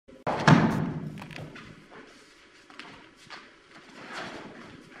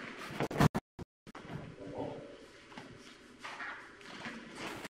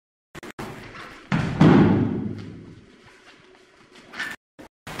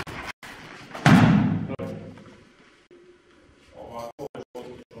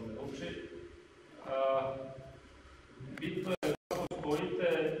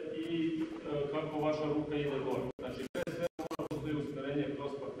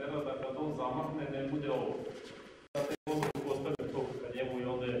zamakne, ne bude ovo. Znate, možda postavite to ka njemu i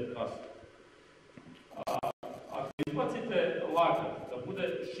onda je kasno. Ako izbacite lakat da bude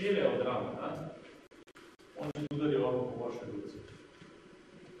šire od ramena, on će udari ovako po vašoj ruci.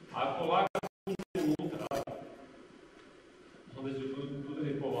 Ako lakat pusti unutra, onda će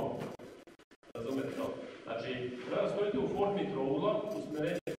udari po vama. Razumete to? Znači, treba stojite u formi trougla,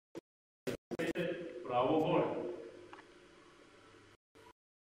 usmerenje pravo gore.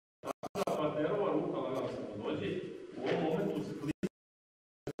 Tako da partnerova ruka lagano samo dođe, u ovom momentu sklizne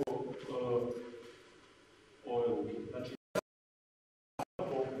ove ruke. Znači,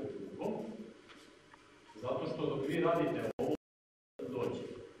 pokret rukom, zato što dok vi radite ovo, dođe.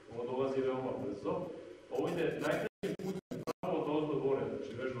 Ovo dolazi veoma brzo. Ovo ide najkraćim putem pravo do ozdo gore,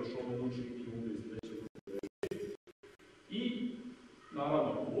 znači vežba Shomenuchi i undo iz treće ruke. I,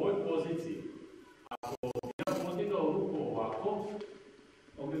 naravno, u ovoj poziciji, ako ja podigao ruku ovako,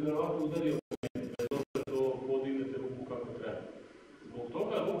 on bi verovatno udario bez obzira da podignete ruku kako treba. Zbog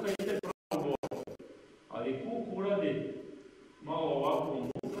toga ruka ide pravo gore, ali kuk uradi malo ovako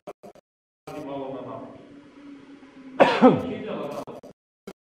unutra, radi malo na napad. Idela napad,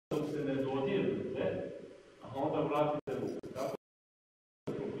 dok se ne dodirnete, a onda vratite ruku. Tako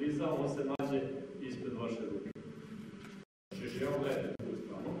da proklisa, on se nađe ispred vaše ruke. Znači, evo gledajte tu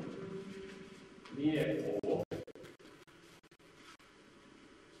stranu. Nije ovo,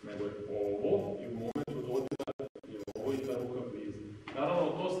 nego je ovo i u momentu dodira je ovo i ta ruka blizu. Naravno,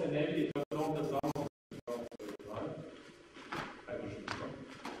 to se ne vidi tako da onda samo ajde što to.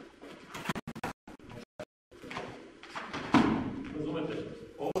 Razumete?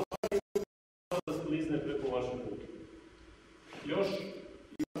 Ovo stvari da sklizne preko vaše ruke. Još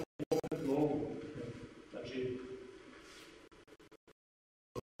imate opet nogu. Znači,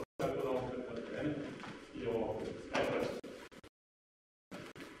 tako da on kad krene i ovo.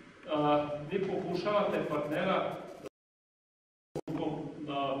 Vi pokušavate partnera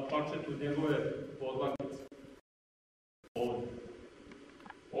na parčetu njegove podlaktice. Ovdje.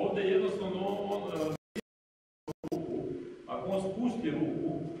 Ovdje jednostavno on ruku, ako on spusti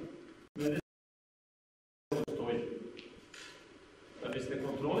ruku, ne stoji. Da biste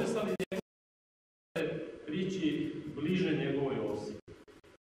kontrolisali njegove, prići bliže njegovoj osi.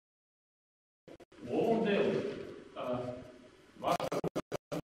 U ovom delu, vaša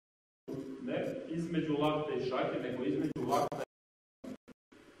ruka ne između lakta i šake, nego između lakta i šake.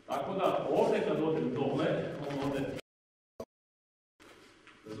 Tako da ovdje kad odem dole, on ode.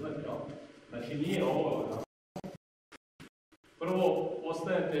 Razumete, jel? Znači nije ovo. Prvo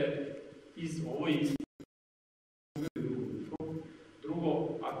ostajete iz ovo iz. Drugo,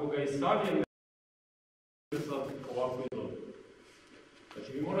 ako ga i savije, sad ovako i dole.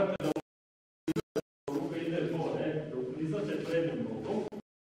 Znači vi morate da ruka ide gore, da uklizate prednjom nogom,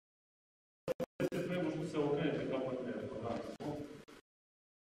 prema što se okrenete kao partnera.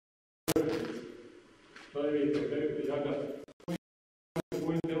 To je vidite, ja ga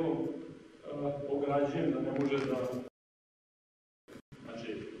svojim delom ograđujem da ne može da...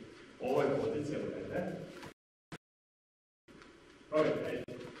 Znači, ovo je pozicija vrede.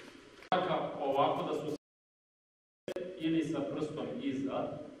 Provjerite. Ovako da su ili sa prstom iza,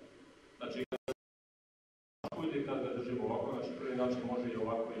 znači kad ga držimo ovako, znači prvi način može i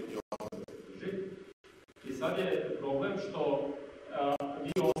ovako i ovako da se drži. I sad je problem što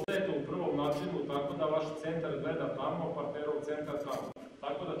vi ostajete u prvom načinu tako da vaš centar gleda tamo, partnerov centar tamo.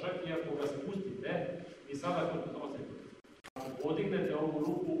 Tako da čak i ako ga spustite, i sada ako podignete ovu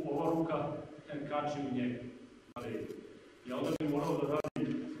ruku, ova ruka kači u njega. I onda bi morao da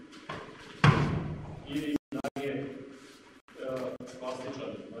radi ili nage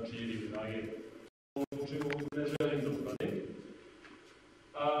plastičan, znači ili nage. U ovom slučaju ne želim da uradim.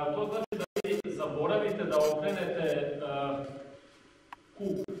 To znači da vi zaboravite da okrenete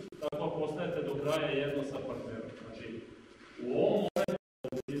kuk, tako postajete do kraja jedno sa partnerom. Znači, u ovom momentu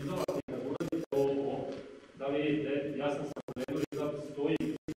da uklizavate i da uradite ovo, da vidite, ja sam sam rekao i sad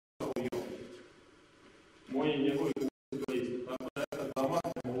stoji kao i ovo. Moji i njegovi ruke stoji isto. Tako da ja kad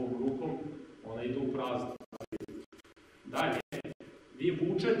zamaknem ovom rukom, ona ide u prazno. Dalje, vi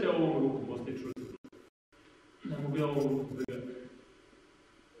vučete ovom rukom, postoji čvrsto. Ne mogu ja ovom ruku da ga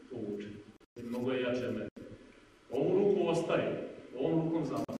povučem. Mnogo je jače mene. Ovu ruku ostaje, ovom rukom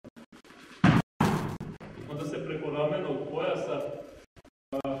zamaknem. Onda se preko ramenog pojasa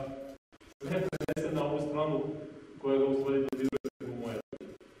sve prenese na ovu stranu koja ga u stvari dodiruje preko moje ruke.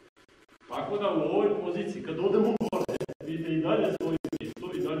 Tako da u ovoj poziciji, kad odemo gore, vidite i dalje stoji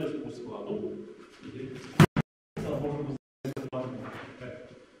isto, i dalje smo u skladu. Sad možemo se nekad.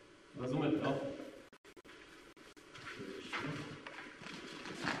 Razumete, ali?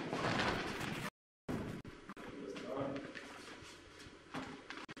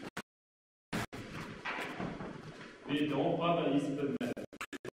 Vidite, on pada ispred mene.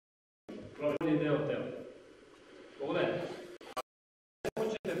 Pravi deo tela. Pogledajte. Ako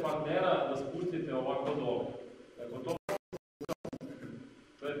hoćete partnera da spustite ovako dole, ako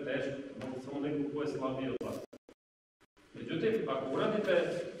to je teško, samo neko ko je slabiji od vas. Međutim, ako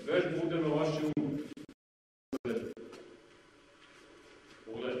uradite, vežbu bude na vaši um.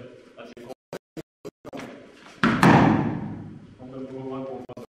 Pogledajte. Znači, onda je bilo ovako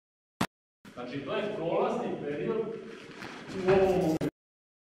upada. Znači, to je prolazni period u ovom momentu.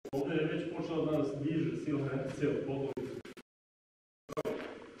 Ovdje je već počeo da nas diže silna reakcija od podlogu.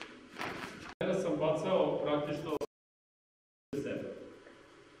 Sada sam bacao praktično sebe.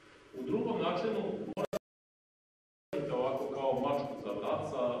 U drugom načinu morate ovako kao mačku za vrat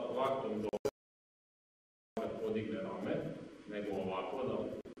sa laktom do podigne rame, nego ovako da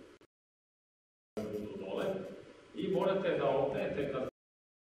budu dole. I morate da okrenete kad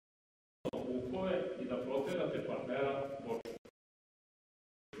ukove i da proterate partnera bočno.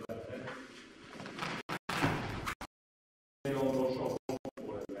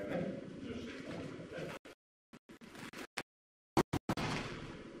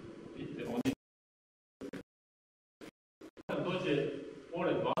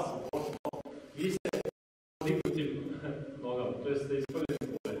 Pored vas, vi ste podikutim nogama, to je ste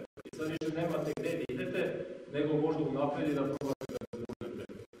ispravljeni pored. I sad više nemate gde da idete, nego možda unapred i da probate da se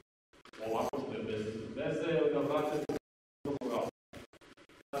budete. Ovako što je bez veze, ili da vraćate u glavu.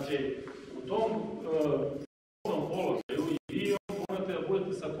 Znači, u tom položaju i vi morate da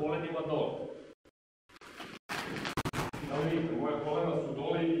budete sa kolenima dole. Da vidite, moje kolena su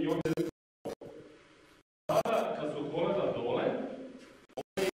dole i ovdje je dole. Sada, kad su kolena dole,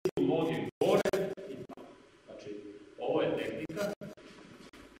 noge gore i tako. Znači, ovo je tehnika.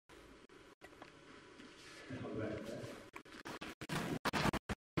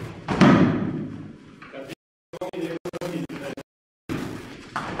 Kad vi noge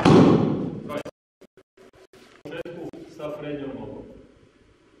početku sa prednjom nogom.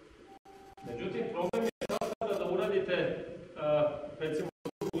 Međutim, problem je sada da uradite, recimo,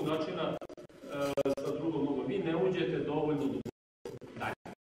 drugog načina sa drugom nogom. Vi ne uđete dovoljno duboko.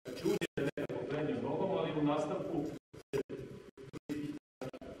 Znači, uđete nekako prednjom nogom, ali u nastavku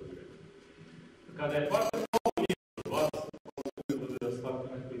kada je partner nogo ispod vas, da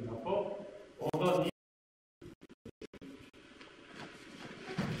svaki neko i napao, onda nije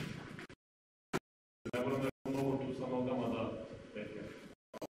ne moram da je mnogo tu sa nogama da peke.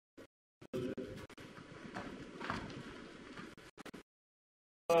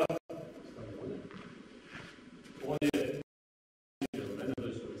 Ovdje je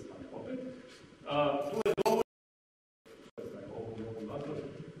tu je dovoljno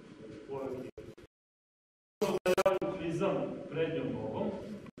da ja uklizam prednjom nogom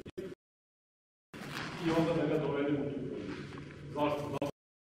i onda da ga dovedem u tu poziciju. Zašto? Zato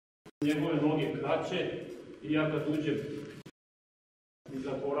njegove noge kraće i ja kad uđem i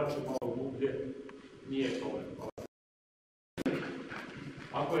zakoračim malo dublje, nije problem.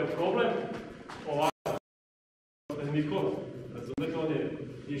 Ako je problem ovakav, niko, razumete, on je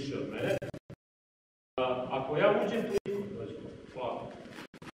više od mene. Ako ja uđem tu hvala.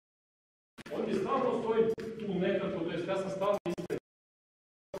 On mi stalno stoji tu nekako, to jest ja sam stalno ispred.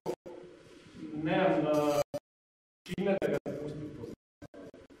 Nemam čime da ga se pustim po stranu.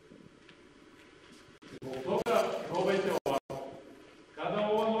 Zbog toga probajte ovako. Kada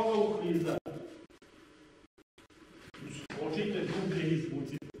ova noga ukliza, skočite dublje i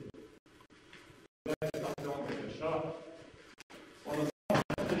izvucite. Gledajte šta se onda dešava. Onda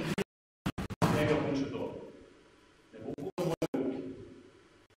njega vuče dole. Ne vuku moje ruke.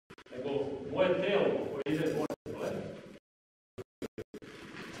 Nego moje telo koje ide gore dole.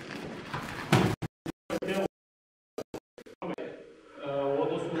 Moje telo u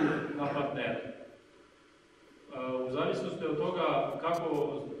odnosu na partnera. U zavisnosti od toga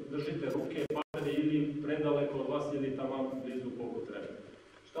kako držite ruke, partneri ili predaleko od vas ili tamo blizu koliko treba.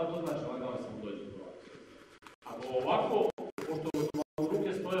 Šta to znači? Lagano sam dođe do vas. Ako ovako, pošto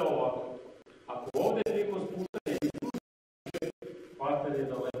ruke stoje ovako, ako ovdje preko spuštanje izvuče, partner je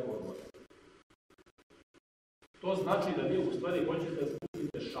daleko od vas. To znači da vi u stvari hoćete da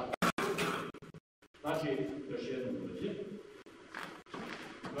spustite šak. Znači, još jednom dođe.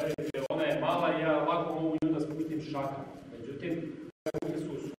 Gledajte, ona je mala i ja lako mogu nju da spustim šakom. Međutim, ruke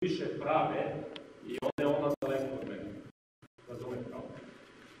su suviše prave i onda je ona daleko od mene. Razumete pravo?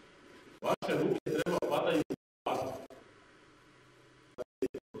 Vaše ruke treba padaju u zlaka.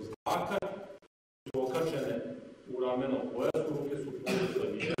 Zlaka su okačene u ramenom pojasu, ruke su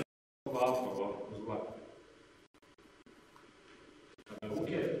postavljene ovako u zlaka. Kada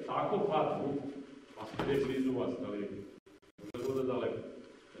ruke tako padnu, pa je blizu vas, ali može bude daleko.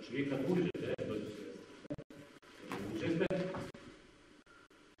 Znači vi kad uđete, dođe svijest. Uđete,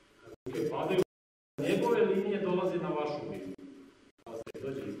 kad ruke padaju, njegove linije dolazi na vašu liniju. Ali se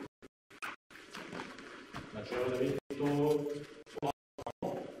dođe isto. Znači ovdje vidite to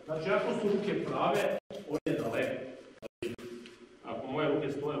polako. Znači ako su ruke prave, on je daleko. Ako moje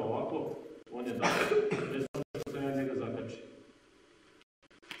ruke stoje ovako, on je daleko. Bez obzira što ja njega zakačim.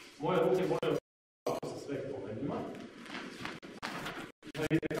 Moje ruke moraju ovako sa sve kolenima. Da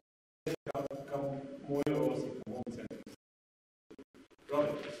vidite kao moje osike u ovom centru.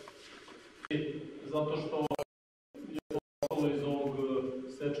 Dobro. Zato što je to iz ovog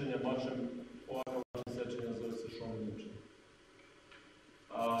sečenja mačem, ovakav način sečenja zove se Shomenuchi.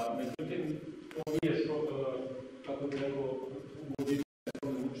 Međutim, to nije kako bi rekao, uvoditi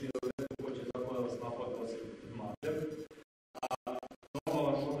Shomenuchi, jer neko ko će tako da vas napada vas mačem.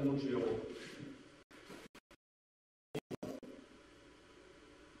 Normalan Shomenuchi je ovo.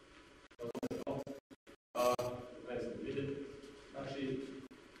 Ne znam, vidite. Znači,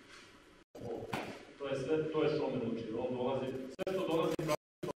 to je Shomenuchi, on dolazi, sve što dolazi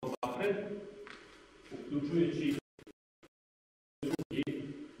praktično napred, uključujući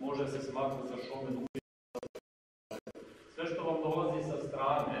drugi, može se smatrati za Shomenuchi. Sve što vam dolazi sa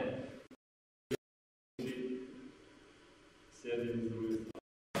strane, sjedi iz druge strane.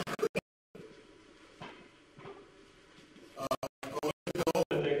 Provedite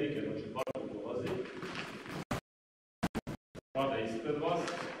ove tehnike, znači partner dolazi, pada ispred vas,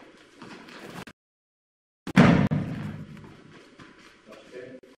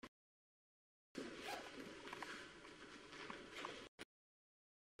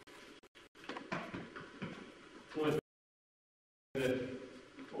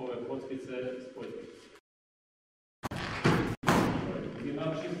 ove kockice spojite. Drugi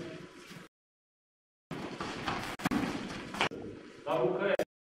način. Ta ruka je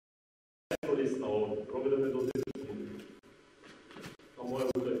korisna ovdje. Probaj da me dodirite. A moja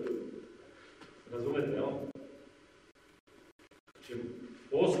ruka je tu. Razumete, jel? Znači,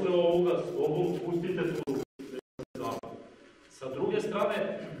 posle ovoga slobom pustite tu ruku. Sa druge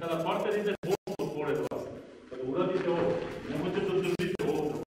strane, kada partner ide pošto pored vas, kada uradite ovo, nemojte da držite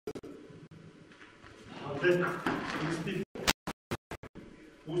ovo.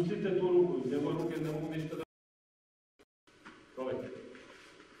 Pustite tu